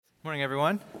Morning,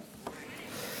 everyone.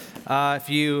 If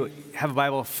you have a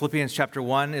Bible, Philippians chapter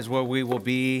 1 is where we will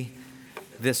be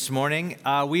this morning.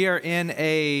 We are in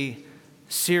a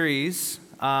series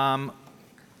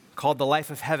called The Life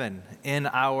of Heaven in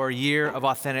our year of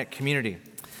authentic community.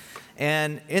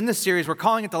 And in this series, we're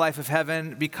calling it The Life of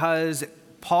Heaven because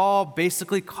Paul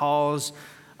basically calls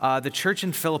the church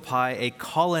in Philippi a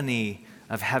colony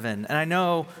of heaven. And I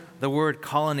know the word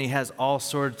colony has all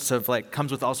sorts of,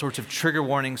 comes with all sorts of trigger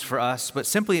warnings for us, but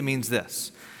simply it means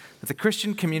this, that the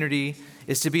Christian community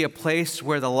is to be a place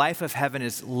where the life of heaven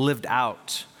is lived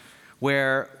out,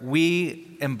 where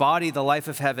we embody the life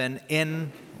of heaven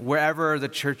in wherever the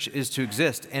church is to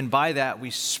exist. And by that,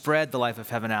 we spread the life of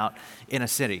heaven out in a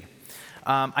city.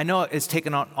 I know it's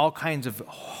taken on all kinds of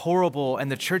horrible,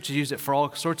 and the church has used it for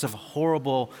all sorts of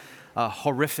horrible,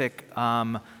 horrific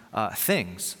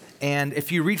things. And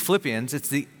if you read Philippians, it's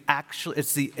the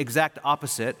exact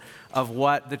opposite of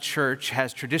what the church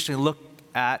has traditionally looked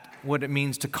at, what it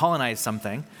means to colonize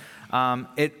something.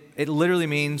 It literally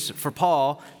means for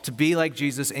Paul to be like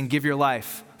Jesus and give your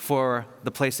life for the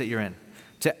place that you're in,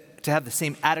 to have the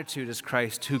same attitude as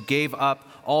Christ, who gave up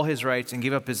all his rights and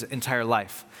gave up his entire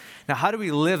life. Now, how do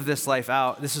we live this life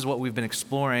out? This is what we've been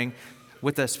exploring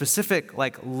with a specific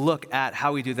look at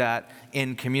how we do that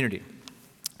in community.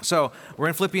 So we're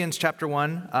in Philippians chapter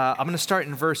 1. I'm going to start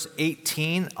in verse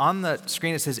 18. On the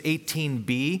screen it says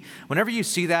 18b. Whenever you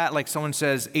see that, like someone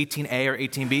says 18a or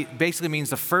 18b, basically means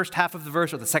the first half of the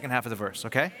verse or the second half of the verse,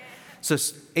 okay? So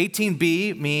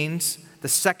 18b means the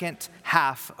second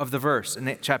half of the verse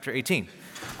in chapter 18.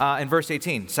 In verse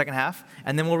 18, second half.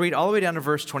 And then we'll read all the way down to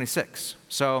verse 26.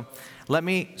 So let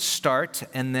me start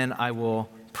and then I will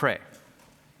pray.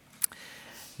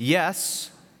 Yes,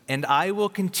 and I will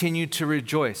continue to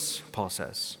rejoice, Paul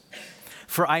says.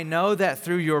 For I know that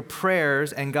through your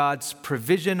prayers and God's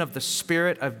provision of the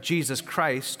Spirit of Jesus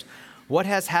Christ, what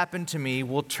has happened to me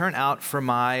will turn out for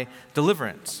my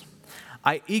deliverance.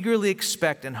 I eagerly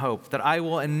expect and hope that I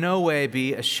will in no way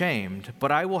be ashamed,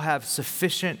 but I will have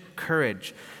sufficient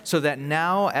courage, so that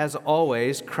now, as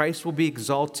always, Christ will be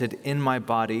exalted in my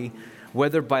body,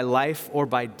 whether by life or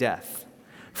by death.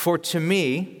 For to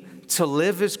me, to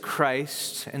live is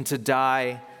Christ, and to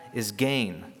die is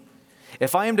gain.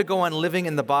 If I am to go on living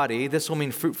in the body, this will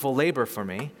mean fruitful labor for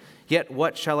me. Yet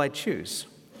what shall I choose?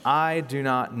 I do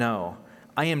not know.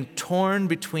 I am torn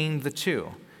between the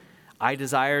two. I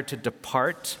desire to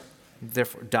depart,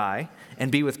 therefore die, and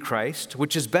be with Christ,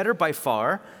 which is better by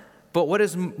far. But what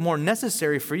is more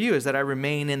necessary for you is that I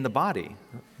remain in the body,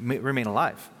 remain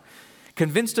alive.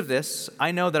 Convinced of this,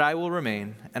 I know that I will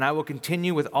remain, and I will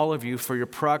continue with all of you for your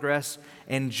progress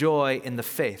and joy in the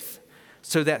faith,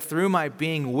 so that through my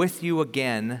being with you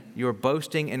again, your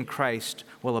boasting in Christ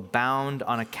will abound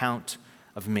on account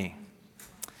of me.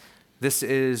 This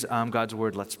is God's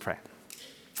word. Let's pray.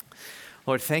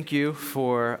 Lord, thank you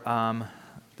for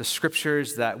the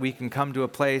scriptures, that we can come to a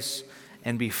place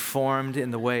and be formed in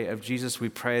the way of Jesus. We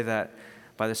pray that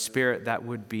by the Spirit that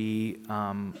would be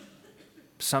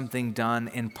something done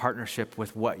in partnership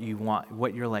with what you want,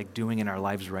 what you're doing in our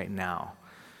lives right now,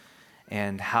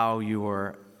 and how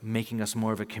you're making us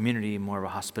more of a community, more of a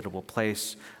hospitable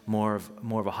place, more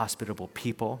of a hospitable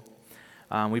people.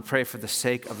 We pray for the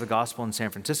sake of the gospel in San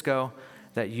Francisco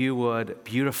that you would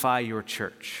beautify your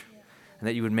church and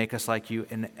that you would make us like you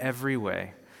in every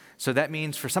way. So that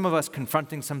means for some of us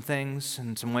confronting some things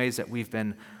in some ways that we've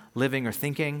been living or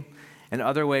thinking. In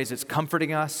other ways, it's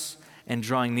comforting us and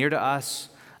drawing near to us.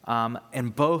 In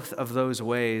both of those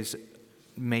ways,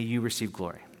 may you receive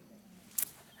glory.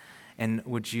 And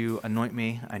would you anoint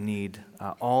me? I need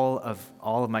all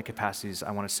of my capacities.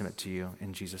 I want to submit to you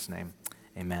in Jesus' name.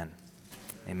 Amen.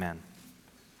 Amen.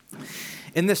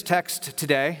 In this text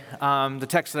today, the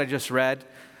text that I just read,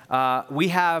 we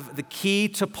have the key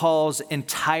to Paul's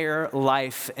entire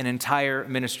life and entire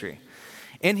ministry.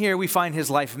 In here, we find his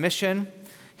life mission,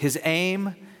 his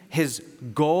aim, his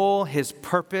goal, his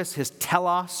purpose, his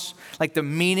telos, the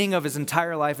meaning of his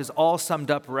entire life is all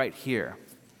summed up right here.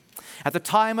 At the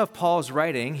time of Paul's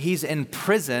writing, he's in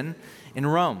prison in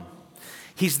Rome.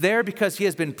 He's there because he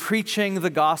has been preaching the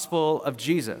gospel of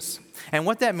Jesus. And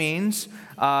what that means,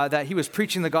 that he was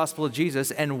preaching the gospel of Jesus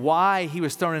and why he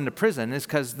was thrown into prison, is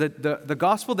because the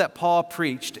gospel that Paul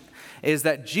preached is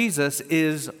that Jesus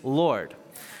is Lord.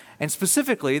 And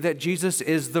specifically, that Jesus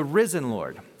is the risen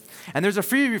Lord. And there's a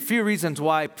few reasons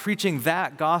why preaching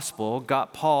that gospel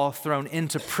got Paul thrown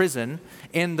into prison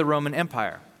in the Roman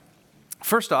Empire.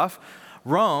 First off,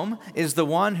 Rome is the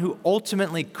one who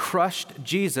ultimately crushed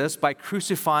Jesus by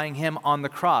crucifying him on the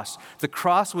cross. The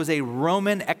cross was a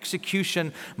Roman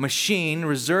execution machine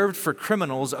reserved for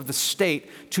criminals of the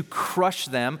state to crush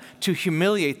them, to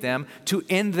humiliate them, to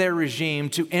end their regime,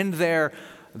 to end their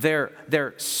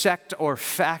sect or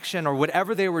faction or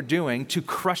whatever they were doing, to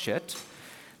crush it.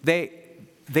 They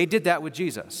did that with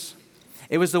Jesus.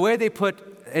 It was the way they put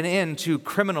an end to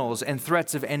criminals and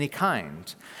threats of any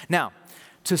kind. Now,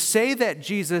 to say that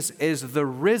Jesus is the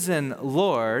risen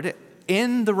Lord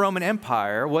in the Roman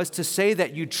Empire was to say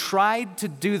that you tried to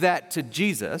do that to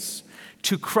Jesus,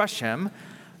 to crush him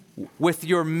with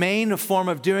your main form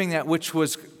of doing that, which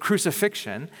was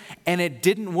crucifixion, and it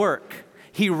didn't work.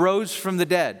 He rose from the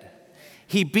dead.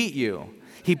 He beat you.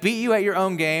 He beat you at your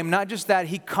own game. Not just that,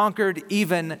 he conquered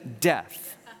even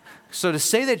death. So to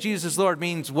say that Jesus is Lord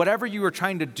means whatever you were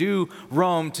trying to do,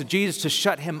 Rome, to Jesus to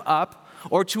shut him up,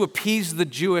 or to appease the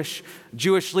Jewish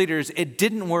leaders, it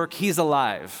didn't work. He's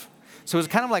alive. So it was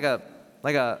kind of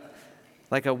like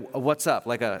a what's up?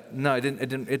 No, it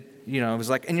didn't. It was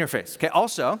like in your face. Okay.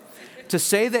 Also, to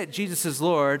say that Jesus is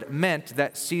Lord meant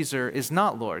that Caesar is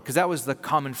not Lord, because that was the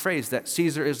common phrase, that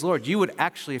Caesar is Lord. You would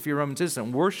actually, if you're a Roman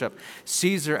citizen, worship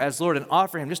Caesar as Lord and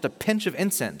offer him just a pinch of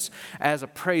incense as a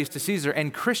praise to Caesar.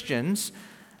 And Christians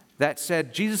that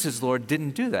said Jesus is Lord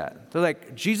didn't do that. They're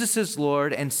like, Jesus is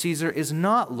Lord and Caesar is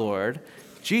not Lord.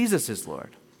 Jesus is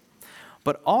Lord.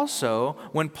 But also,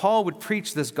 when Paul would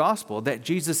preach this gospel that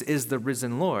Jesus is the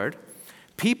risen Lord,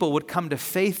 people would come to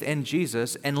faith in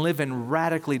Jesus and live in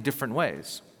radically different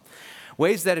ways.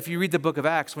 Ways that if you read the book of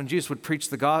Acts, when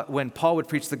Paul would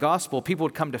preach the gospel, people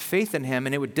would come to faith in him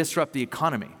and it would disrupt the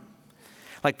economy.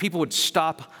 Like people would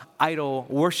stop idol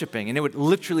worshiping and it would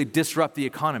literally disrupt the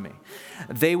economy.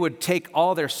 They would take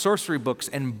all their sorcery books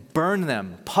and burn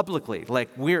them publicly. Like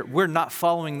we're not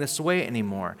following this way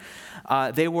anymore.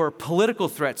 They were political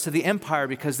threats to the empire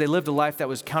because they lived a life that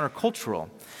was countercultural.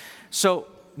 So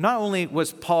not only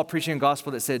was Paul preaching a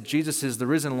gospel that said Jesus is the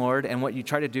risen Lord and what you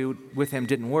try to do with him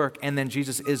didn't work, and then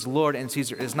Jesus is Lord and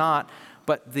Caesar is not,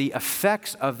 but the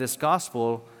effects of this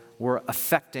gospel were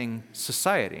affecting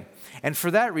society. And for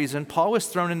that reason, Paul was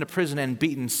thrown into prison and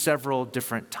beaten several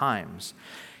different times.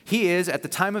 He is, at the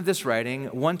time of this writing,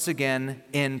 once again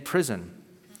in prison.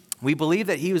 We believe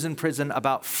that he was in prison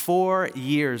about 4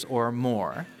 years or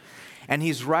more. And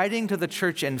he's writing to the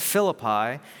church in Philippi,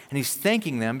 and he's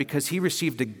thanking them because he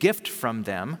received a gift from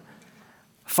them,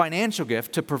 a financial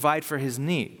gift to provide for his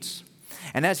needs.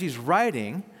 And as he's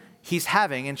writing, he's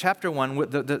having, in chapter 1,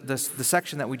 the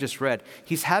section that we just read,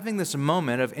 he's having this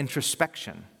moment of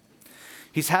introspection.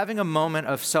 He's having a moment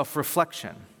of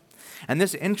self-reflection. And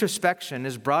this introspection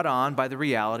is brought on by the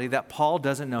reality that Paul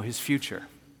doesn't know his future.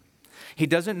 He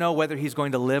doesn't know whether he's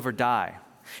going to live or die.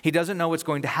 He doesn't know what's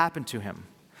going to happen to him.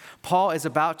 Paul is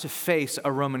about to face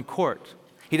a Roman court.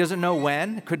 He doesn't know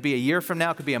when. It could be a year from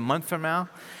now. It could be a month from now.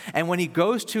 And when he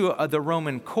goes to the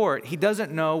Roman court, he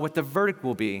doesn't know what the verdict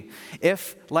will be.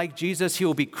 If, like Jesus, he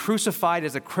will be crucified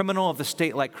as a criminal of the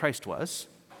state like Christ was,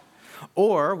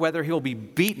 or whether he'll be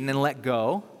beaten and let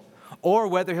go, or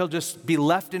whether he'll just be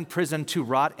left in prison to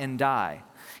rot and die.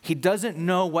 He doesn't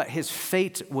know what his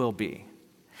fate will be.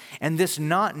 And this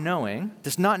not knowing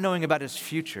about his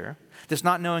future, this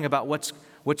not knowing about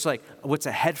what's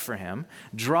ahead for him,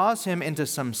 draws him into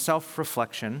some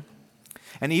self-reflection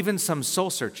and even some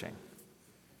soul-searching.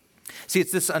 See,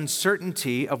 it's this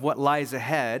uncertainty of what lies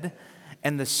ahead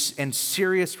and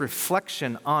serious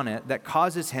reflection on it that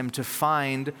causes him to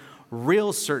find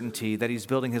real certainty that he's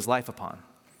building his life upon.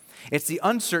 It's the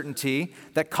uncertainty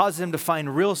that causes him to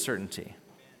find real certainty.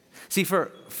 See,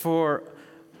 for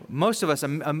most of us,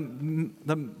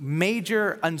 the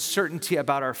major uncertainty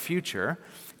about our future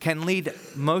can lead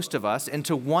most of us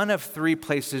into one of three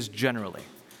places generally.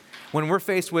 When we're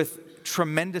faced with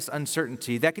tremendous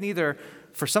uncertainty, that can either,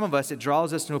 for some of us, it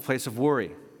draws us to a place of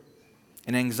worry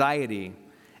and anxiety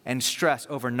and stress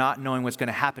over not knowing what's going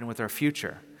to happen with our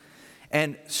future.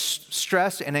 And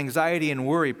stress and anxiety and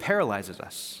worry paralyzes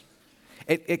us.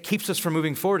 It keeps us from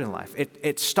moving forward in life.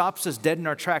 It stops us dead in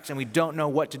our tracks and we don't know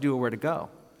what to do or where to go.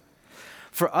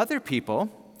 For other people,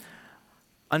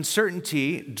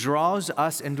 uncertainty draws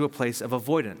us into a place of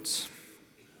avoidance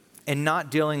and not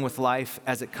dealing with life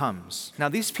as it comes. Now,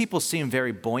 these people seem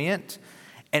very buoyant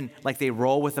and like they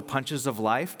roll with the punches of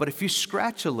life, but if you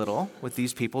scratch a little with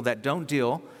these people that don't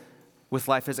deal with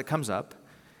life as it comes up,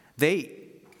 they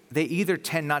either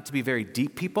tend not to be very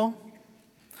deep people,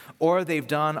 or they've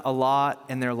done a lot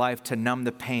in their life to numb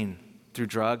the pain through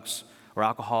drugs or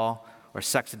alcohol or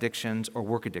sex addictions or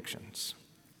work addictions.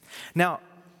 Now,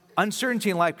 uncertainty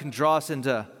in life can draw us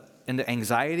into into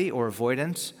anxiety or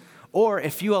avoidance, or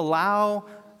if you allow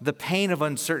the pain of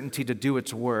uncertainty to do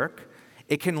its work,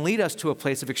 it can lead us to a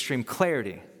place of extreme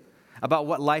clarity about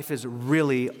what life is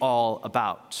really all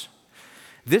about.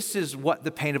 This is what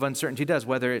the pain of uncertainty does,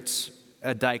 whether it's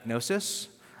a diagnosis,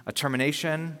 a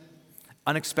termination,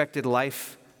 unexpected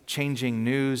life-changing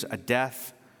news, a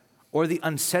death, or the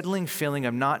unsettling feeling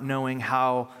of not knowing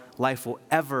how life will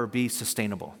ever be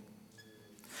sustainable.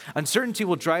 Uncertainty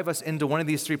will drive us into one of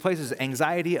these three places: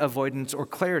 anxiety, avoidance, or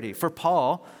clarity. For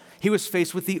Paul, he was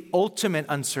faced with the ultimate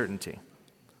uncertainty,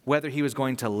 whether he was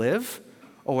going to live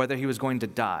or whether he was going to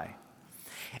die.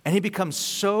 And he becomes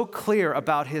so clear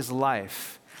about his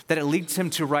life that it leads him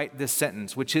to write this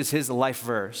sentence, which is his life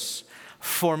verse: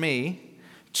 "For me,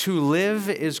 to live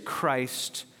is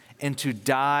Christ, and to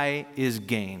die is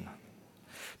gain."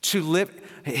 To live,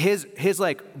 his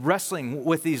like wrestling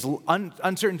with these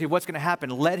uncertainty of what's going to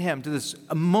happen led him to this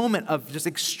a moment of just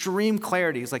extreme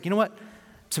clarity. He's like, you know what?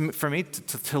 For me,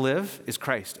 to live is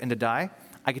Christ, and to die,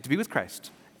 I get to be with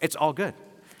Christ. It's all good.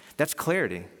 That's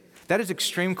clarity. That is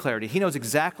extreme clarity. He knows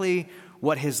exactly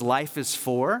what his life is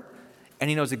for, and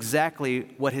he knows exactly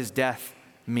what his death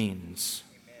means.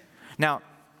 Now,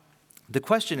 the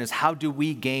question is, how do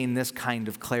we gain this kind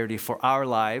of clarity for our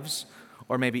lives,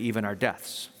 or maybe even our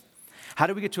deaths? How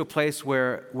do we get to a place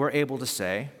where we're able to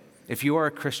say, if you are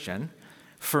a Christian,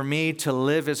 for me to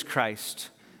live is Christ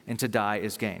and to die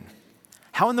is gain?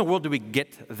 How in the world do we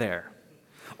get there?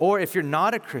 Or if you're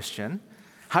not a Christian,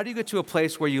 how do you get to a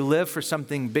place where you live for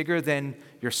something bigger than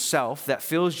yourself that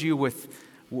fills you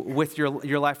with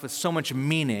your life with so much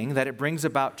meaning that it brings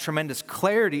about tremendous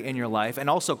clarity in your life and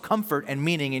also comfort and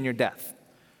meaning in your death?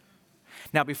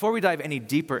 Now, before we dive any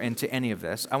deeper into any of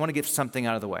this, I want to get something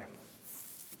out of the way.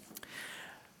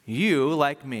 You,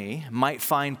 like me, might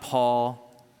find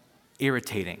Paul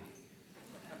irritating,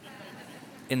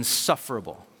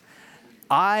 insufferable.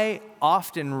 I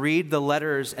often read the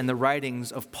letters and the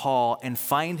writings of Paul and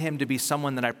find him to be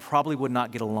someone that I probably would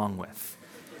not get along with,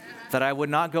 that I would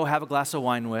not go have a glass of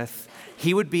wine with.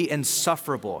 He would be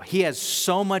insufferable. He has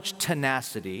so much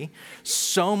tenacity,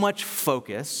 so much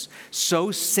focus,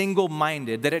 so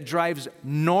single-minded that it drives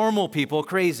normal people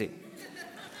crazy.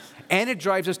 And it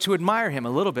drives us to admire him a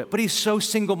little bit, but he's so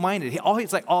single-minded. All it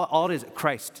is,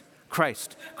 Christ,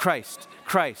 Christ, Christ,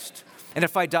 Christ. And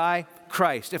if I die,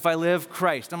 Christ. If I live,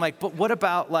 Christ. I'm like, but what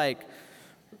about like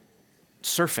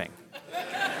surfing?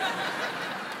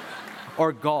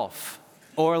 Or golf?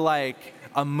 Or like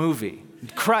a movie?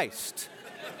 Christ.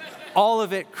 All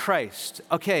of it, Christ.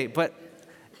 Okay,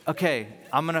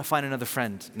 I'm going to find another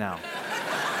friend now.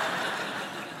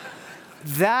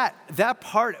 That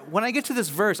part, when I get to this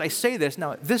verse, I say this.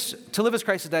 Now, this, to live as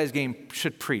Christ, to die as gain,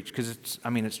 should preach, because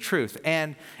it's truth.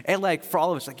 And like, for all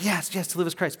of us, like, yes, to live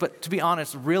as Christ. But to be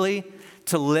honest, really,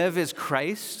 to live as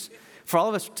Christ, for all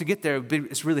of us to get there,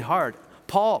 it's really hard.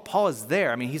 Paul is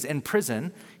there. I mean, he's in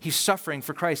prison. He's suffering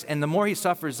for Christ. And the more he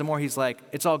suffers, the more he's like,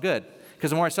 it's all good.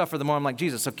 Because the more I suffer, the more I'm like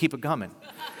Jesus, so keep it coming.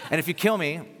 And if you kill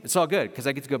me, it's all good, because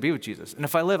I get to go be with Jesus. And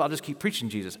if I live, I'll just keep preaching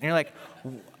Jesus. And you're like,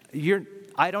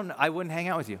 I wouldn't hang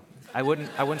out with you. I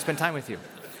wouldn't spend time with you.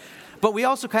 But we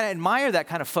also kind of admire that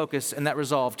kind of focus and that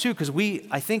resolve too, because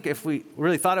I think if we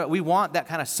really thought about it, we want that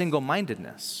kind of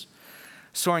single-mindedness.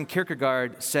 Soren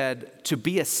Kierkegaard said, to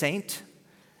be a saint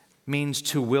means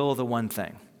to will the one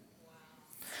thing.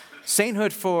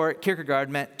 Sainthood for Kierkegaard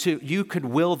meant you could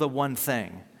will the one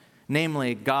thing,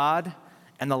 namely God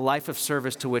and the life of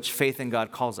service to which faith in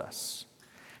God calls us.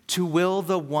 To will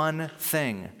the one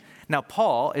thing. Now,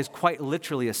 Paul is quite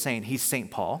literally a saint. He's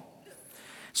St. Paul.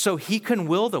 So he can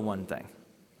will the one thing.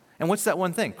 And what's that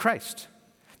one thing? Christ.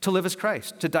 To live as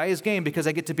Christ. To die as gain because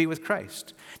I get to be with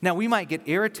Christ. Now, we might get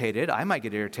irritated. I might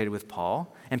get irritated with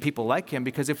Paul and people like him,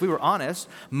 because if we were honest,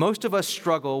 most of us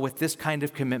struggle with this kind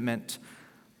of commitment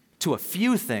to a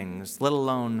few things, let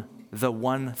alone the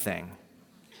one thing.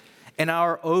 In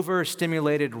our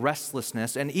overstimulated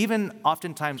restlessness, and even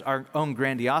oftentimes our own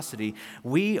grandiosity,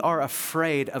 we are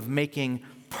afraid of making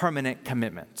permanent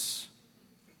commitments.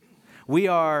 We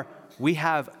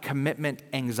have commitment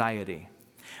anxiety.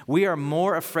 We are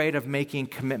more afraid of making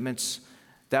commitments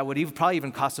that would probably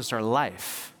even cost us our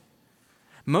life.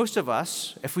 Most of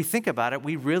us, if we think about it,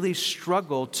 we really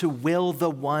struggle to will the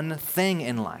one thing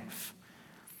in life.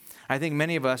 I think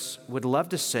many of us would love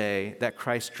to say that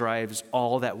Christ drives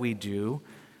all that we do,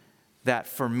 that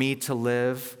for me to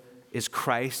live is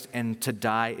Christ and to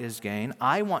die is gain.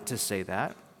 I want to say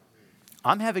that.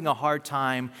 I'm having a hard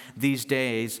time these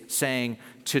days saying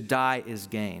to die is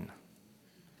gain.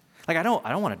 Like, I don't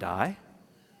want to die.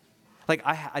 Like,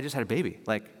 I just had a baby.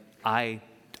 Like, I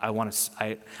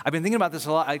I've been thinking about this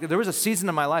a lot. There was a season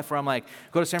in my life where I'm like,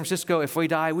 go to San Francisco, if we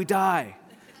die, we die.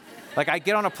 Like I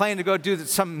get on a plane to go do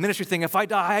some ministry thing. If I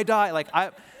die, I die. Like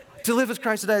to live as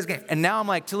Christ, to die is gain. And now I'm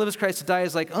like, to live as Christ, to die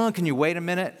is like, oh, can you wait a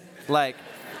minute? Like,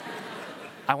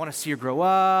 I want to see her grow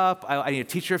up. I need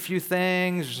to teach her a few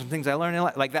things. There's some things I learned in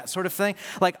life, like that sort of thing.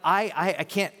 Like I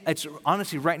can't, it's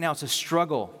honestly right now it's a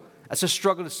struggle. It's a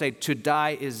struggle to say to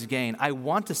die is gain. I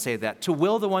want to say that. To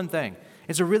will the one thing.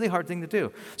 It's a really hard thing to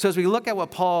do. So as we look at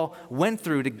what Paul went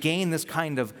through to gain this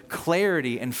kind of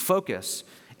clarity and focus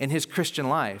in his Christian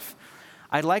life,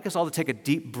 I'd like us all to take a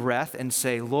deep breath and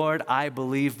say, Lord, I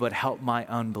believe, but help my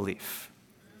unbelief.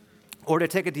 Or to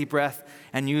take a deep breath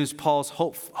and use Paul's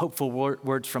hopeful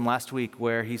words from last week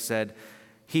where he said,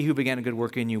 he who began a good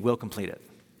work in you will complete it.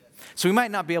 So we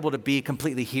might not be able to be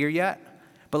completely here yet,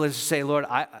 but let's just say, Lord,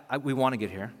 we want to get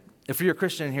here. If you're a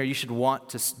Christian in here, you should want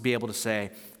to be able to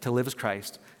say, to live as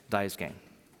Christ, die as gain.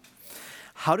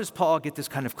 How does Paul get this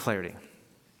kind of clarity?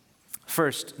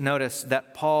 First, notice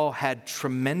that Paul had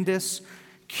tremendous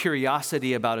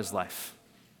curiosity about his life.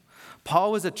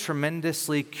 Paul was a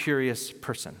tremendously curious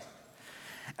person.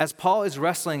 As Paul is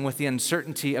wrestling with the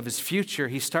uncertainty of his future,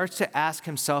 he starts to ask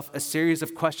himself a series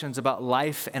of questions about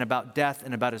life and about death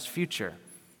and about his future.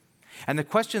 And the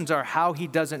questions are how he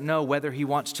doesn't know whether he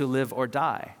wants to live or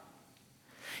die.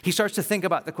 He starts to think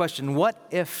about the question,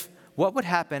 what would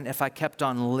happen if I kept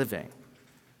on living?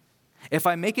 If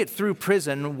I make it through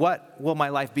prison, what will my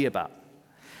life be about?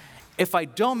 If I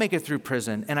don't make it through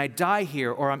prison and I die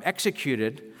here or I'm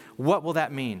executed, what will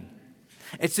that mean?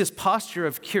 It's this posture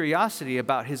of curiosity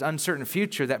about his uncertain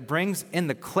future that brings in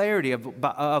the clarity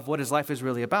of what his life is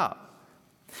really about.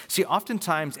 See,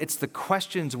 oftentimes it's the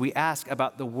questions we ask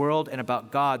about the world and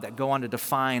about God that go on to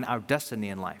define our destiny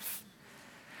in life.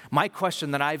 My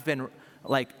question that I've been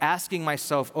asking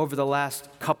myself over the last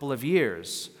couple of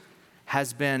years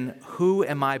has been, who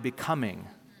am I becoming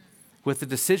with the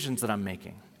decisions that I'm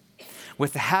making?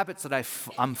 With the habits that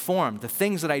I'm formed, the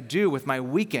things that I do with my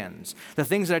weekends, the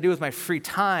things that I do with my free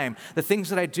time, the things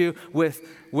that I do with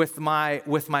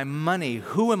my money.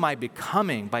 Who am I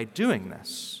becoming by doing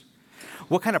this?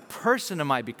 What kind of person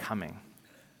am I becoming?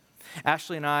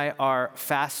 Ashley and I are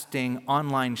fasting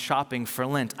online shopping for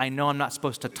Lent. I know I'm not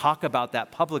supposed to talk about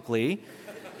that publicly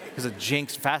because of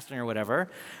jinx fasting or whatever,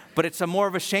 but it's more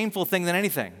of a shameful thing than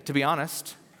anything, to be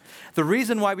honest. The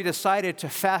reason why we decided to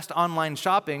fast online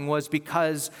shopping was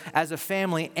because as a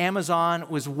family, Amazon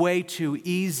was way too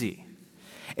easy.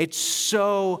 It's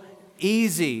so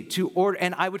easy to order.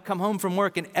 And I would come home from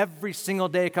work, and every single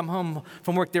day I come home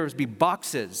from work, there would be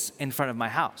boxes in front of my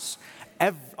house.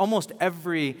 Almost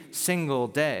every single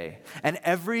day. And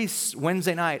every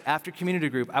Wednesday night after community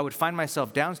group, I would find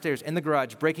myself downstairs in the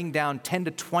garage breaking down 10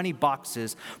 to 20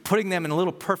 boxes, putting them in a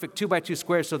little perfect 2x2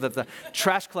 squares so that the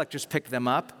trash collectors pick them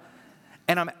up.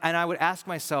 And I would ask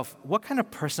myself, what kind of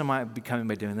person am I becoming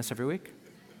by doing this every week?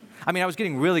 I mean, I was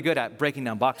getting really good at breaking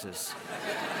down boxes.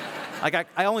 Like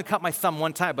I only cut my thumb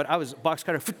one time, but I was box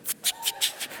cutter,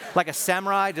 like a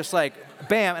samurai, just like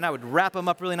bam, and I would wrap them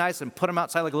up really nice and put them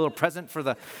outside like a little present for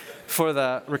the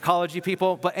Recology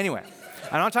people. But anyway,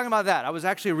 I'm not talking about that. I was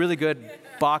actually a really good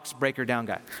box breaker down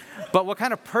guy. But what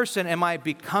kind of person am I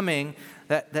becoming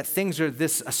that things are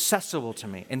this accessible to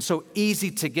me and so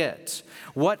easy to get?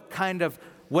 What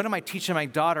am I teaching my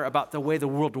daughter about the way the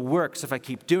world works if I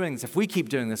keep doing this, if we keep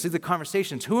doing this? These are the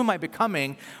conversations. Who am I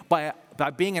becoming by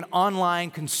being an online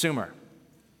consumer?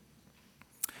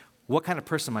 What kind of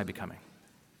person am I becoming?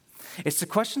 It's the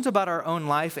questions about our own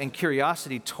life and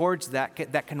curiosity towards that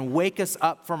can wake us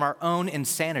up from our own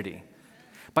insanity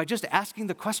by just asking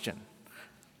the question,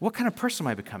 what kind of person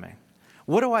am I becoming?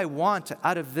 What do I want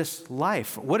out of this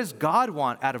life? What does God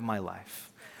want out of my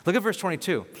life? Look at verse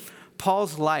 22.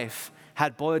 Paul's life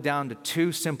had boiled down to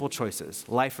two simple choices,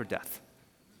 life or death.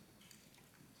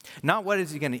 Not what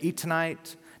is he going to eat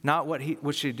tonight, not what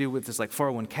should he do with his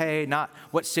 401k, not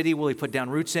what city will he put down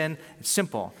roots in. It's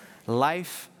simple,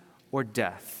 life or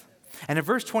death. And in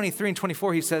verse 23 and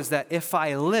 24, he says that if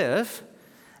I live,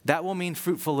 that will mean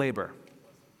fruitful labor.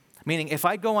 Meaning, if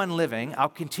I go on living, I'll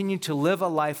continue to live a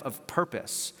life of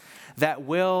purpose that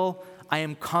will, I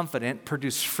am confident,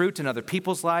 produce fruit in other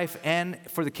people's life and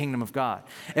for the kingdom of God.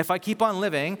 If I keep on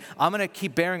living, I'm going to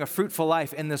keep bearing a fruitful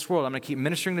life in this world. I'm going to keep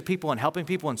ministering to people and helping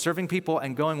people and serving people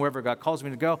and going wherever God calls me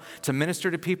to go to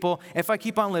minister to people. If I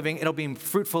keep on living, it'll be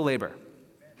fruitful labor.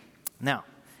 Now,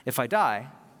 if I die,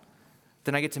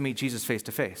 then I get to meet Jesus face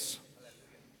to face.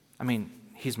 I mean,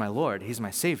 he's my Lord. He's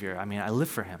my Savior. I mean, I live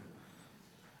for him.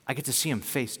 I get to see him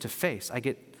face to face. I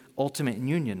get ultimate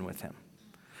union with him.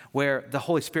 where the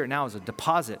Holy Spirit now is a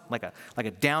deposit, like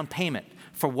a down payment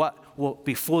for what will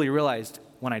be fully realized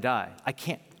when I die. I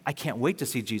can't wait to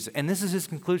see Jesus. And this is his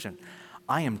conclusion.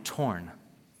 I am torn.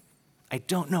 I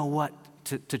don't know what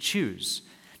to choose.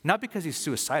 Not because he's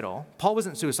suicidal. Paul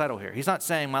wasn't suicidal here. He's not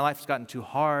saying my life's gotten too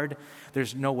hard,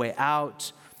 there's no way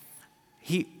out.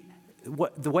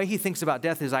 The way he thinks about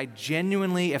death is I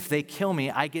genuinely, if they kill me,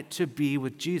 I get to be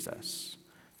with Jesus.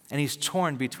 And he's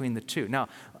torn between the two. Now,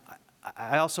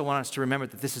 I also want us to remember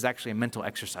that this is actually a mental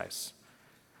exercise.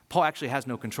 Paul actually has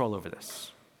no control over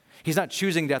this. He's not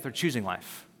choosing death or choosing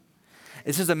life.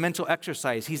 This is a mental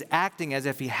exercise. He's acting as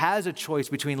if he has a choice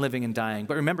between living and dying.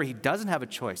 But remember, he doesn't have a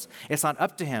choice. It's not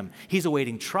up to him. He's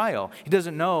awaiting trial. He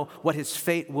doesn't know what his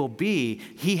fate will be.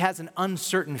 He has an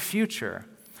uncertain future.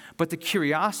 But the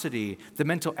curiosity, the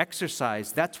mental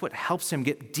exercise, that's what helps him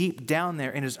get deep down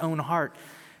there in his own heart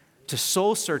to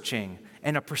soul searching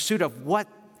and a pursuit of what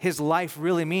his life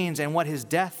really means and what his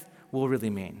death will really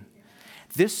mean.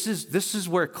 This is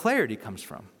where clarity comes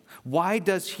from. Why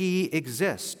does he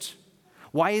exist?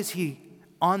 Why is he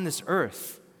on this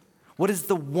earth? What is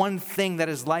the one thing that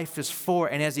his life is for?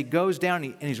 And as he goes down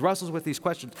and he wrestles with these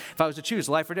questions, if I was to choose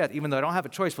life or death, even though I don't have a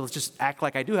choice, but let's just act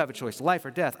like I do have a choice, life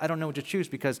or death, I don't know what to choose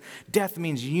because death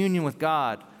means union with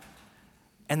God.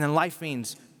 And then life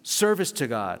means service to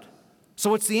God. So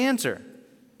what's the answer?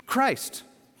 Christ.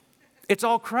 It's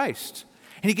all Christ.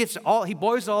 And he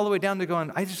boils it all the way down to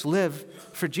going, I just live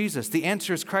for Jesus. The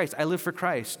answer is Christ. I live for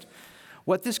Christ.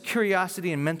 What this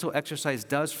curiosity and mental exercise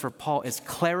does for Paul is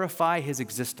clarify his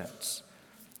existence.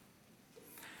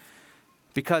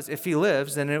 Because if he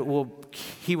lives, then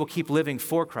he will keep living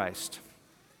for Christ.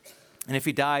 And if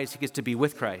he dies, he gets to be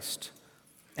with Christ.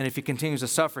 And if he continues to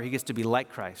suffer, he gets to be like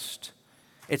Christ.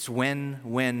 It's win,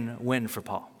 win, win for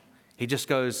Paul. He just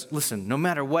goes, listen, no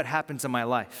matter what happens in my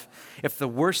life, if the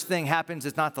worst thing happens,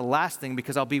 it's not the last thing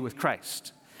because I'll be with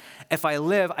Christ. If I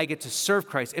live, I get to serve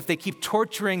Christ. If they keep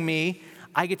torturing me,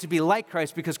 I get to be like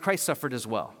Christ because Christ suffered as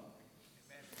well.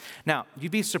 Now,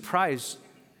 you'd be surprised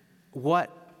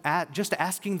what just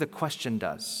asking the question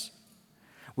does.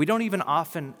 We don't even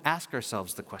often ask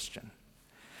ourselves the question.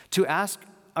 To ask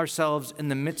ourselves in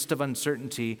the midst of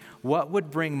uncertainty, what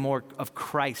would bring more of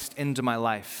Christ into my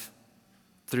life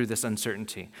through this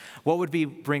uncertainty? What would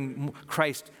bring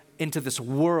Christ into this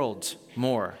world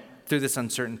more through this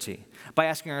uncertainty? By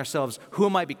asking ourselves, who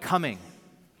am I becoming?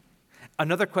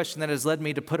 Another question that has led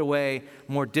me to put away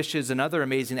more dishes and other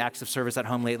amazing acts of service at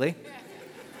home lately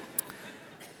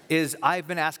is I've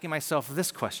been asking myself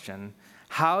this question: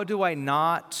 how do I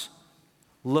not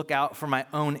look out for my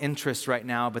own interest right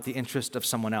now, but the interest of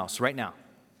someone else right now?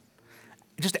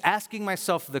 Just asking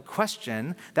myself the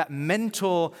question, that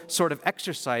mental sort of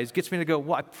exercise gets me to go,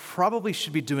 well, I probably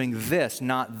should be doing this,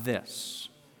 not this.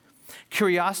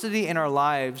 Curiosity in our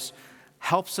lives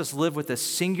helps us live with a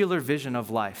singular vision of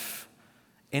life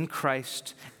in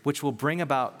Christ, which will bring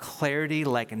about clarity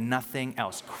like nothing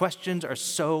else. Questions are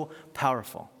so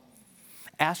powerful.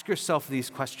 Ask yourself these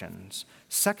questions.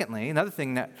 Secondly, another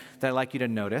thing that I'd like you to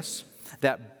notice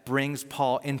that brings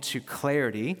Paul into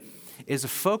clarity is a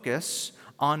focus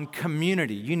on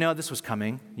community. You know this was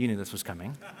coming. You knew this was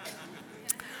coming.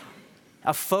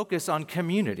 A focus on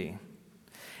community.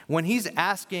 When he's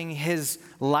asking his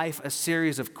life a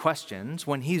series of questions,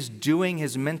 when he's doing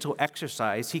his mental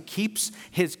exercise, he keeps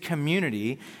his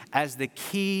community as the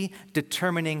key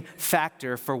determining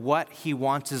factor for what he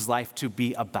wants his life to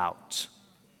be about.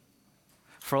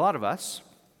 For a lot of us,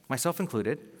 myself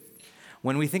included,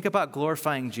 when we think about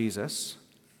glorifying Jesus,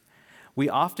 we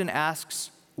often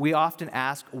ask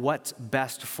what's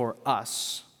best for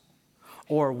us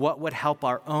or what would help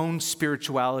our own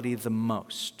spirituality the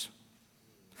most.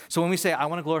 So when we say, I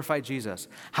want to glorify Jesus,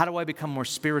 how do I become more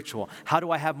spiritual? How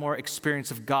do I have more experience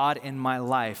of God in my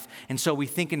life? And so we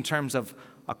think in terms of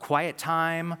a quiet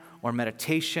time or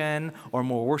meditation or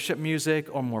more worship music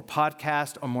or more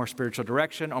podcast or more spiritual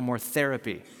direction or more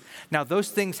therapy. Now, those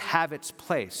things have its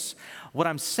place. What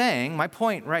I'm saying, my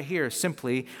point right here is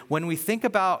simply, when we think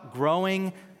about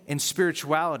growing in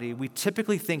spirituality, we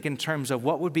typically think in terms of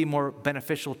what would be more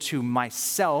beneficial to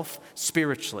myself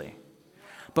spiritually.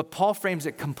 But Paul frames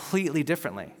it completely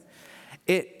differently.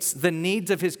 It's the needs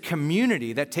of his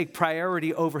community that take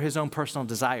priority over his own personal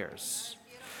desires.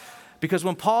 Because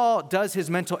when Paul does his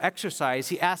mental exercise,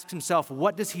 he asks himself,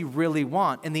 what does he really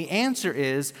want? And the answer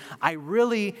is, I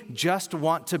really just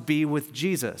want to be with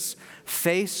Jesus,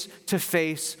 face to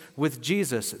face with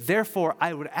Jesus. Therefore,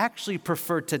 I would actually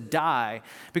prefer to die,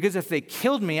 because if they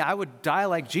killed me, I would die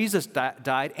like Jesus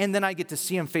died, and then I get to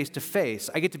see him face to face.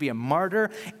 I get to be a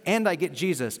martyr, and I get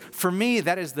Jesus. For me,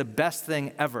 that is the best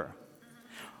thing ever.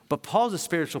 But Paul's a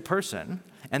spiritual person,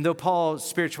 and though Paul's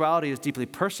spirituality is deeply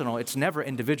personal, it's never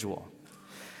individual.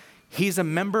 He's a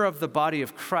member of the body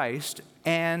of Christ,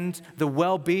 and the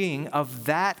well-being of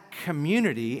that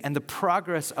community and the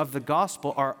progress of the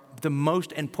gospel are the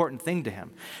most important thing to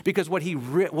him. Because what he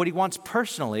wants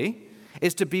personally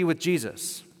is to be with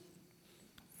Jesus.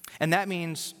 And that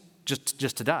means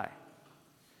just to die.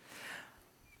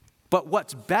 But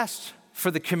what's best for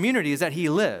the community is that he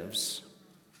lives.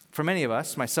 For many of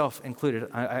us, myself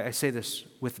included, I say this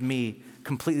with me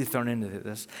completely thrown into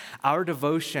this, our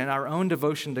own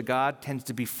devotion to God tends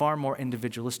to be far more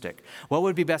individualistic. What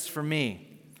would be best for me,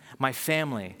 my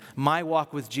family, my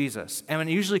walk with Jesus? And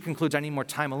it usually concludes, I need more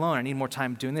time alone, I need more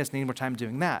time doing this, I need more time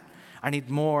doing that. I need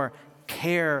more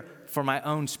care for my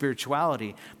own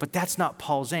spirituality. But that's not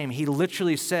Paul's aim. He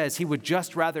literally says he would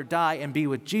just rather die and be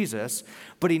with Jesus,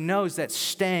 but he knows that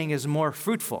staying is more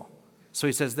fruitful. So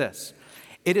he says this,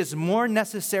 it is more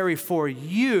necessary for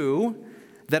you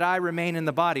that I remain in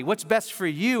the body. What's best for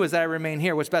you is that I remain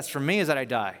here. What's best for me is that I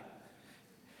die.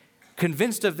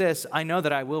 Convinced of this, I know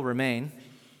that I will remain,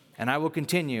 and I will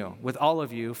continue with all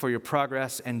of you for your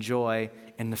progress and joy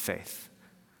in the faith.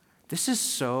 This is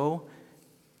so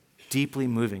deeply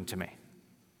moving to me.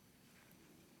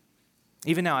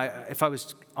 Even now, I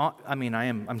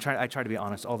try to be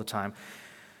honest all the time.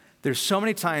 There's so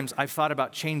many times I've thought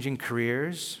about changing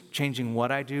careers, changing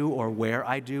what I do or where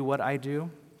I do what I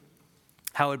do,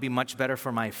 how it would be much better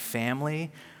for my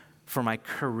family, for my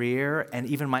career, and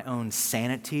even my own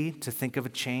sanity to think of a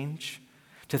change,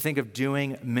 to think of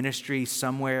doing ministry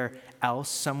somewhere else,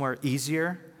 somewhere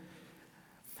easier.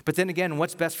 But then again,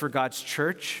 what's best for God's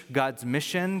church, God's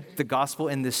mission, the gospel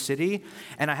in this city?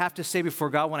 And I have to say before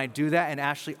God, when I do that, and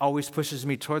Ashley always pushes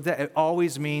me toward that, it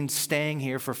always means staying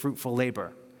here for fruitful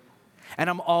labor. And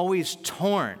I'm always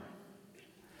torn.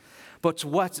 But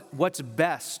what's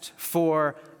best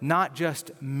for not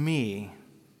just me?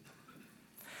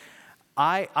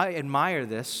 I admire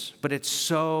this, but it's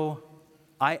so,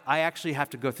 I actually have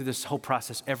to go through this whole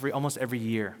process almost every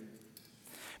year.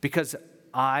 Because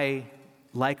I,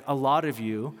 like a lot of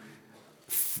you,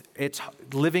 it's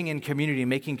living in community,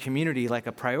 making community like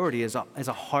a priority is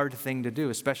a hard thing to do,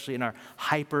 especially in our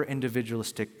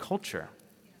hyper-individualistic culture.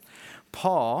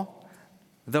 Paul,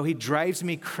 though he drives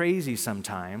me crazy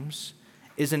sometimes,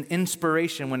 is an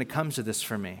inspiration when it comes to this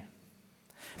for me.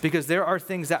 Because there are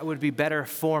things that would be better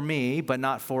for me, but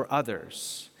not for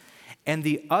others. And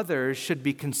the others should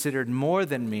be considered more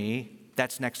than me.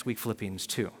 That's next week, Philippians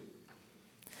 2.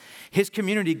 His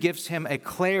community gives him a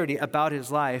clarity about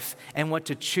his life and what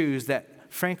to choose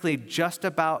that, frankly, just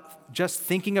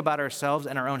thinking about ourselves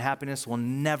and our own happiness will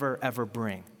never, ever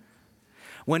bring.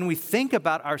 When we think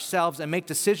about ourselves and make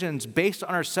decisions based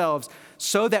on ourselves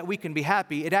so that we can be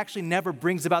happy, it actually never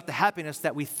brings about the happiness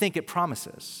that we think it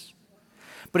promises.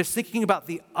 But it's thinking about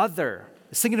the other,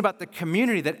 it's thinking about the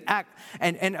community that act,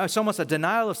 and it's almost a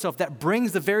denial of self that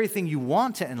brings the very thing you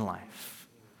want in life.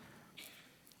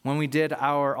 When we did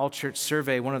our all-church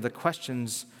survey, one of the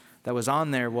questions that was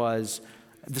on there was,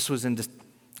 this was in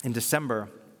December,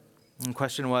 and the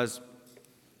question was,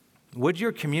 would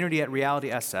your community at Reality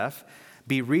SF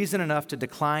be reason enough to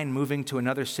decline moving to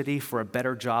another city for a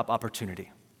better job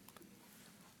opportunity?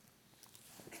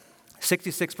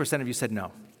 66% of you said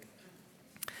no.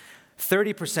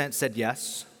 30% said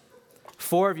yes.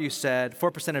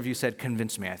 4% of you said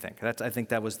convince me, I think. I think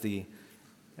that was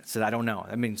said I don't know.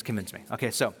 That means convince me. Okay,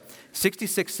 so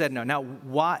 66 said no. Now,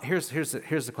 why? Here's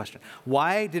the question.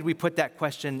 Why did we put that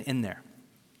question in there?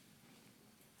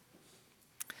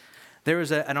 There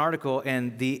was an article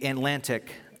in The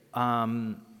Atlantic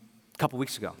a couple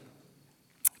weeks ago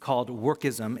called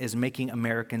 "Workism is Making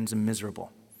Americans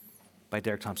Miserable" by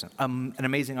Derek Thompson. An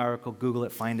amazing article. Google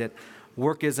it, find it.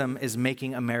 Workism is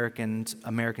making Americans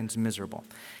miserable.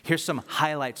 Here's some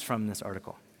highlights from this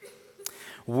article.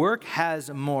 Work has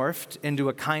morphed into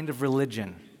a kind of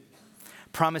religion,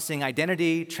 promising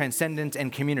identity, transcendence,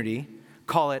 and community.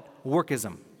 Call it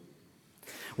workism.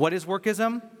 What is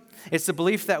workism? It's the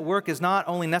belief that work is not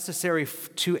only necessary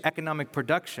to economic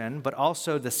production, but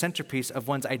also the centerpiece of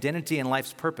one's identity and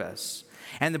life's purpose,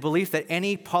 and the belief that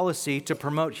any policy to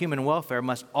promote human welfare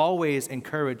must always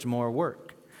encourage more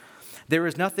work. There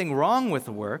is nothing wrong with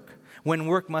work when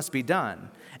work must be done,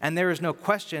 and there is no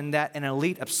question that an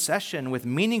elite obsession with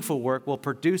meaningful work will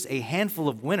produce a handful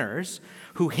of winners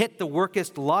who hit the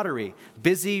workist lottery,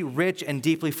 busy, rich, and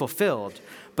deeply fulfilled.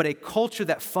 But a culture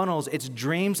that funnels its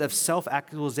dreams of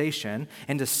self-actualization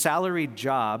into salaried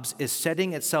jobs is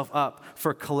setting itself up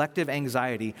for collective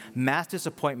anxiety, mass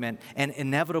disappointment, and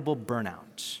inevitable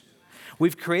burnout.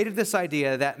 We've created this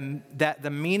idea that the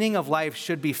meaning of life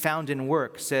should be found in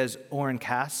work, says Oren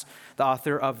Cass, the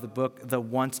author of the book, The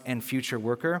Once and Future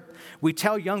Worker. We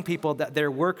tell young people that their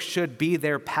work should be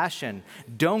their passion.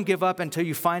 Don't give up until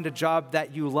you find a job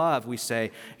that you love, we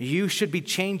say. You should be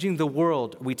changing the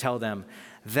world, we tell them.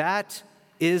 That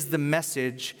is the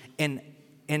message in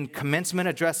commencement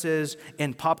addresses,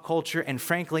 in pop culture, and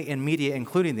frankly, in media,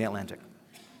 including The Atlantic.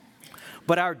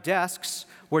 But our desks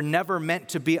were never meant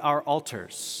to be our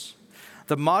altars.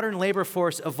 The modern labor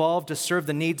force evolved to serve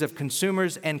the needs of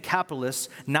consumers and capitalists,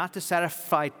 not to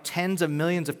satisfy tens of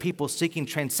millions of people seeking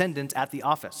transcendence at the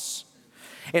office.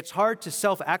 It's hard to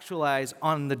self-actualize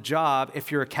on the job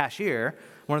if you're a cashier,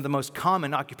 one of the most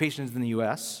common occupations in the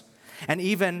U.S., and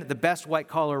even the best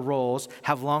white-collar roles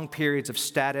have long periods of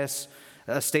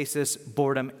stasis,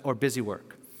 boredom, or busy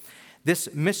work. This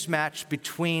mismatch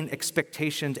between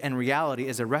expectations and reality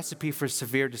is a recipe for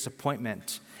severe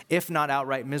disappointment, if not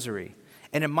outright misery.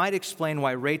 And it might explain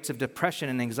why rates of depression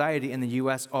and anxiety in the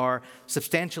U.S. are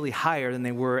substantially higher than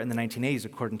they were in the 1980s,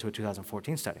 according to a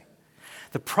 2014 study.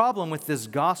 The problem with this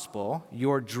gospel,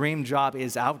 your dream job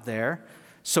is out there,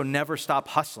 so never stop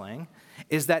hustling,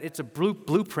 is that it's a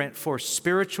blueprint for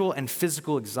spiritual and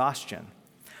physical exhaustion.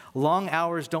 Long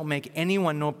hours don't make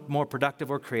anyone more productive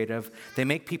or creative. They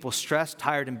make people stressed,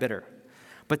 tired, and bitter.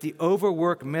 But the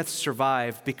overwork myths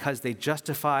survive because they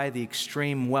justify the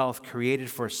extreme wealth created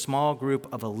for a small group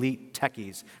of elite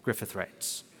techies, Griffith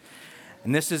writes.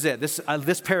 And this is it,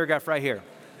 this paragraph right here.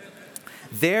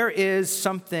 There is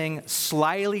something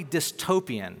slyly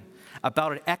dystopian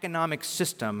about an economic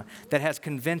system that has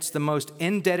convinced the most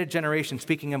indebted generation,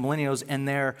 speaking of millennials and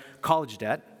their college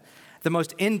debt, the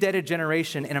most indebted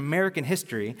generation in American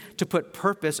history to put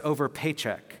purpose over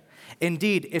paycheck.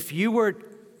 Indeed, if you were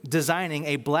designing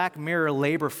a Black Mirror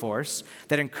labor force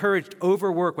that encouraged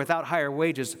overwork without higher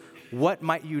wages, what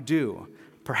might you do?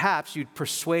 Perhaps you'd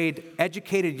persuade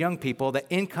educated young people that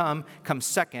income comes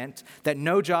second, that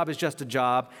no job is just a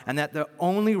job, and that the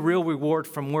only real reward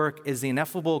from work is the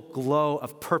ineffable glow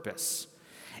of purpose.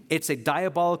 It's a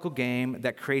diabolical game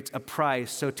that creates a prize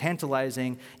so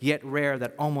tantalizing yet rare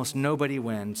that almost nobody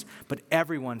wins, but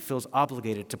everyone feels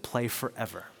obligated to play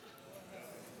forever.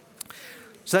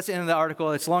 So that's the end of the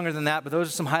article. It's longer than that, but those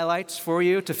are some highlights for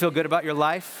you to feel good about your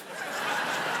life.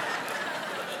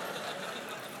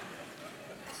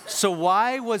 So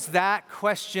why was that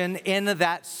question in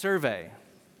that survey?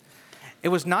 It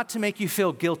was not to make you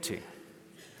feel guilty.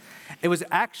 It was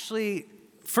actually,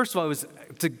 first of all, it was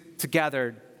to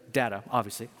gather data,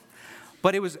 obviously,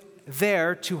 but it was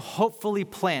there to hopefully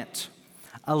plant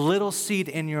a little seed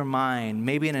in your mind,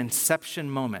 maybe an inception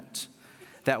moment,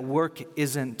 that work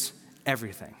isn't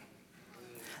everything.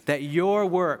 That your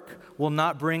work will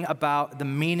not bring about the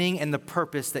meaning and the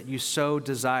purpose that you so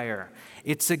desire.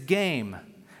 It's a game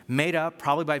made up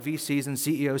probably by VCs and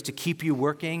CEOs to keep you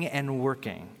working and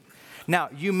working. Now,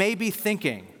 you may be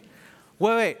thinking,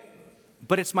 wait,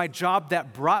 but it's my job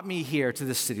that brought me here to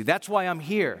this city. That's why I'm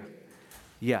here.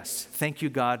 Yes, thank you,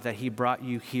 God, that He brought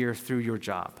you here through your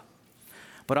job.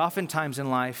 But oftentimes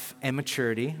in life and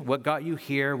maturity, what got you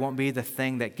here won't be the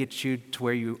thing that gets you to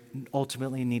where you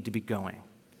ultimately need to be going.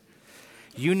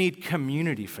 You need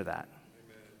community for that.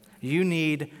 You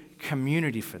need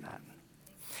community for that.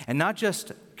 And not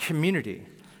just community,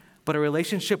 but a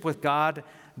relationship with God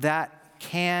that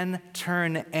can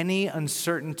turn any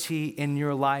uncertainty in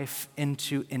your life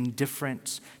into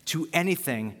indifference to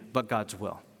anything but God's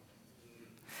will.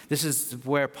 This is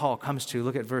where Paul comes to.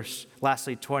 Look at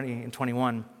lastly, 20 and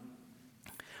 21.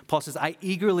 Paul says, I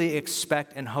eagerly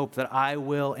expect and hope that I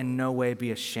will in no way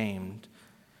be ashamed,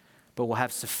 but will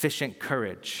have sufficient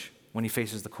courage when he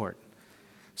faces the court,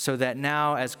 so that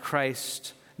now as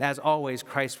always,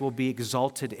 Christ will be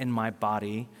exalted in my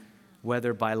body,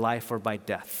 whether by life or by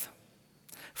death.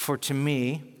 For to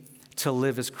me, to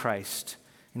live is Christ,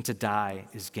 and to die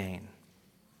is gain.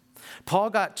 Paul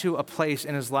got to a place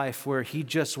in his life where he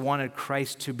just wanted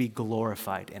Christ to be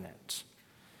glorified in it.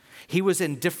 He was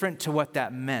indifferent to what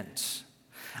that meant.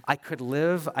 I could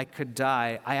live, I could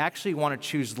die. I actually want to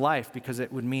choose life because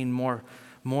it would mean more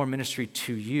ministry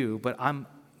to you, but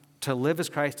to live as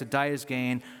Christ, to die as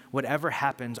gain. Whatever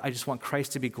happens, I just want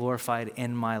Christ to be glorified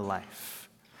in my life.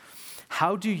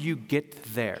 How do you get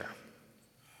there?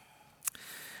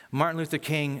 Martin Luther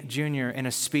King Jr., in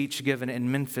a speech given in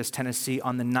Memphis, Tennessee,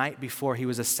 on the night before he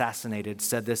was assassinated,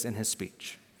 said this in his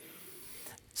speech.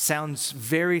 Sounds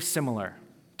very similar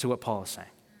to what Paul is saying.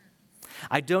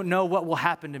 I don't know what will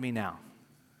happen to me now.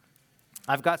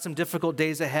 I've got some difficult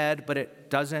days ahead, but it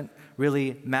doesn't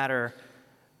really matter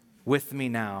with me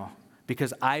now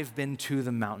because I've been to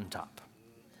the mountaintop.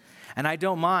 And I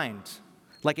don't mind.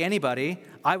 Like anybody,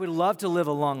 I would love to live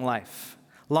a long life.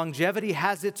 Longevity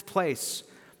has its place,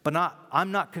 but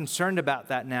I'm not concerned about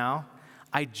that now.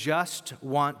 I just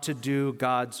want to do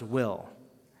God's will.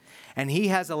 And he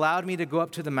has allowed me to go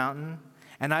up to the mountain,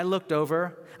 and I looked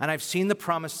over, and I've seen the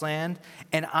promised land,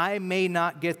 and I may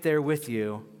not get there with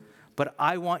you, but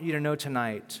I want you to know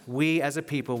tonight, we as a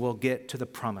people will get to the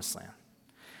promised land.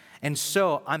 And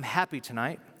so I'm happy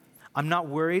tonight. I'm not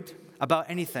worried about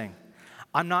anything.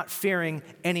 I'm not fearing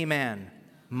any man.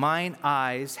 Mine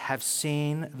eyes have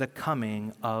seen the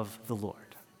coming of the Lord.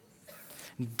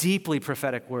 Deeply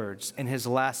prophetic words in his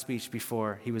last speech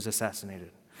before he was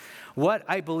assassinated. What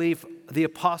I believe the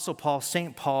Apostle Paul,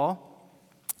 St. Paul,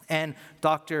 and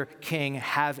Dr. King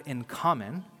have in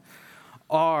common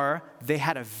are they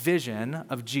had a vision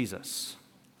of Jesus.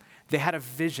 They had a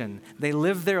vision. They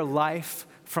lived their life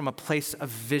from a place of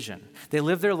vision. They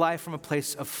lived their life from a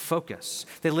place of focus.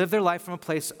 They lived their life from a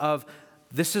place of,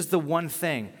 this is the one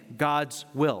thing, God's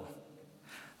will.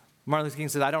 Martin Luther King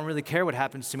said, I don't really care what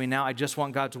happens to me now, I just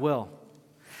want God's will.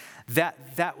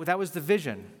 That was the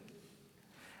vision.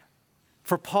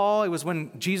 For Paul, it was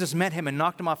when Jesus met him and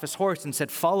knocked him off his horse and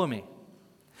said, follow me.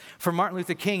 For Martin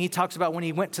Luther King, he talks about when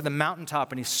he went to the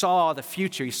mountaintop and he saw the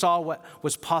future, he saw what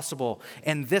was possible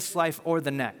in this life or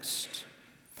the next.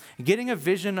 Getting a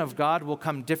vision of God will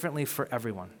come differently for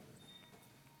everyone.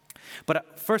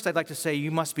 But first, I'd like to say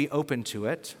you must be open to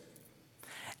it.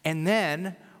 And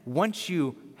then, once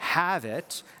you have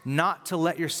it, not to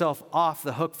let yourself off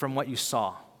the hook from what you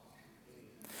saw.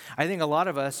 I think a lot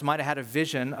of us might have had a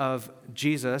vision of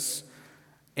Jesus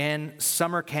in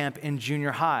summer camp in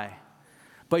junior high.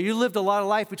 But you lived a lot of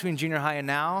life between junior high and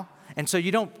now, and so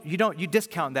you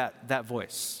discount that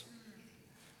voice.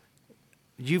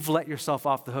 You've let yourself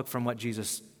off the hook from what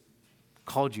Jesus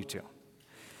called you to.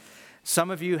 Some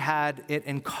of you had it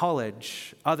in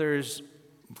college, others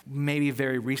maybe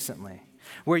very recently,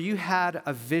 where you had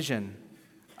a vision,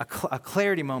 a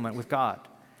clarity moment with God.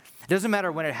 It doesn't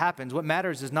matter when it happens. What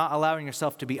matters is not allowing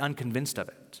yourself to be unconvinced of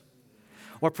it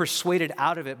or persuaded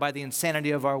out of it by the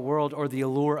insanity of our world or the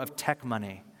allure of tech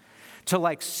money.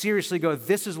 To seriously go,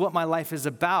 this is what my life is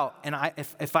about. And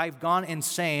if I've gone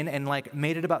insane and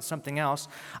made it about something else,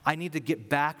 I need to get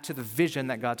back to the vision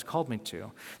that God's called me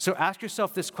to. So ask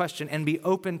yourself this question and be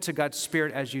open to God's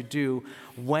Spirit as you do.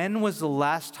 When was the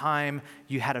last time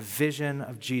you had a vision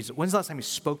of Jesus? When's the last time he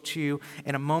spoke to you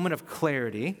in a moment of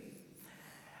clarity?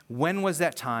 When was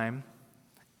that time?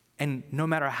 And no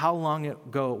matter how long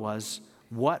ago it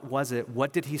was it?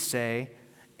 What did he say?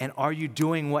 And are you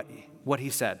doing what he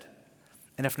said?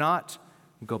 And if not,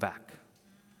 go back.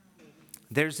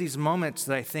 There's these moments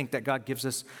that I think that God gives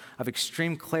us of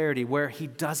extreme clarity where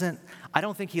I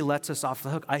don't think he lets us off the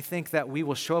hook. I think that we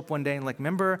will show up one day and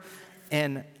remember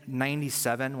in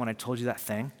 97 when I told you that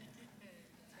thing?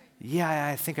 Yeah,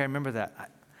 I think I remember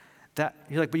that.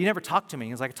 You're but you never talked to me.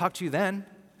 He's I talked to you then.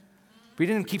 But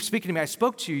you didn't keep speaking to me. I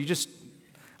spoke to you. You just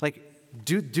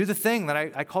do the thing that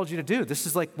I called you to do. This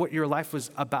is what your life was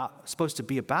supposed to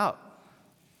be about.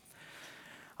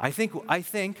 I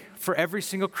think for every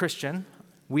single Christian,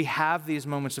 we have these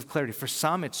moments of clarity. For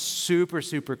some, it's super,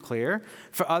 super clear.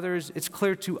 For others, it's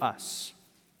clear to us.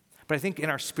 But I think in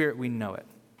our spirit, we know it.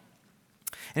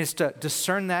 And it's to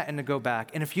discern that and to go back.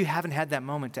 And if you haven't had that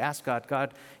moment, to ask God,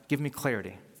 God, give me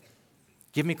clarity.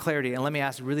 Give me clarity, and let me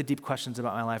ask really deep questions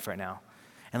about my life right now.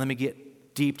 And let me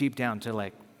get deep, deep down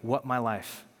to what my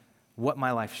life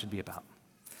should be about.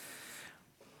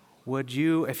 Would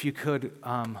you, if you could,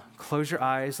 close your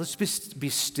eyes. Let's be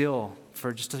still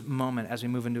for just a moment as we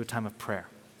move into a time of prayer.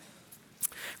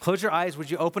 Close your eyes. Would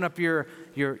you open up your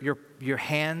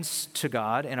hands to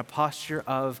God in a posture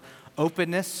of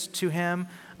openness to him,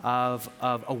 of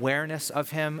awareness of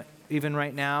him even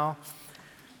right now?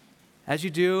 As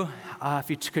you do, if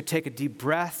you could take a deep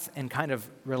breath and kind of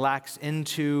relax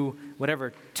into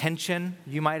whatever tension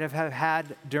you might have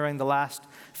had during the last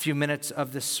few minutes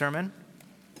of this sermon.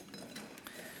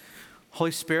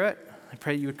 Holy Spirit, I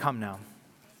pray you would come now.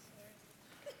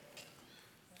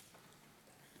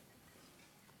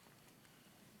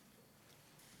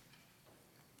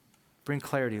 Bring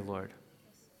clarity, Lord.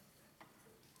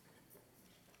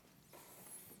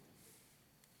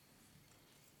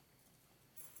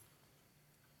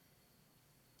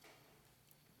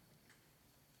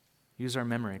 Use our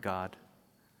memory, God,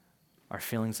 our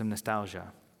feelings of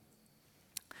nostalgia,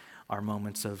 our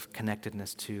moments of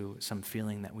connectedness to some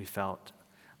feeling that we felt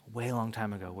way a long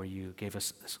time ago where you gave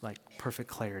us this perfect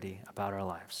clarity about our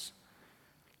lives.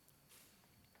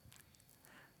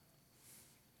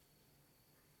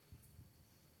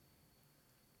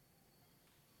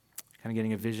 kind of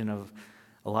getting a vision of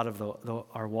a lot of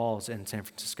our walls in San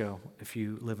Francisco, if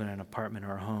you live in an apartment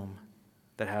or a home,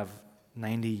 that have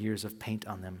 90 years of paint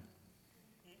on them.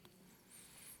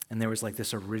 And there was like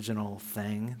this original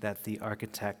thing that the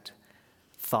architect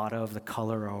thought of, the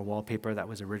color or wallpaper that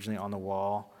was originally on the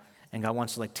wall. And God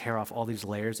wants to like tear off all these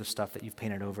layers of stuff that you've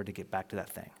painted over to get back to that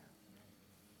thing.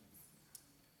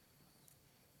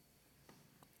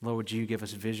 Lord, would you give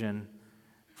us vision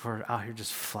for out here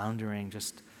just floundering,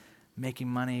 just making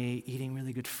money, eating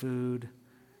really good food,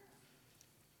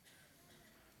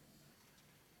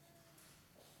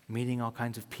 meeting all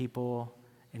kinds of people,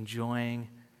 enjoying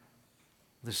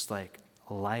this like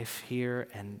life here,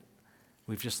 and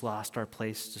we've just lost our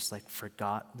place, just like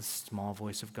forgot the small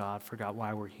voice of God, forgot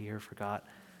why we're here, forgot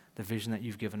the vision that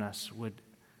you've given us. Would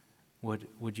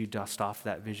you dust off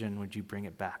that vision? Would you bring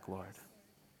it back, Lord?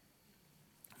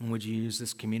 And would you use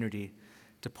this community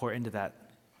to pour into that?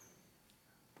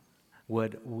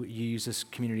 Would you use this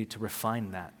community to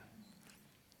refine that?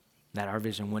 That our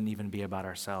vision wouldn't even be about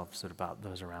ourselves, but about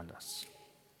those around us.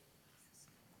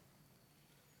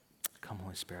 Come,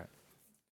 Holy Spirit.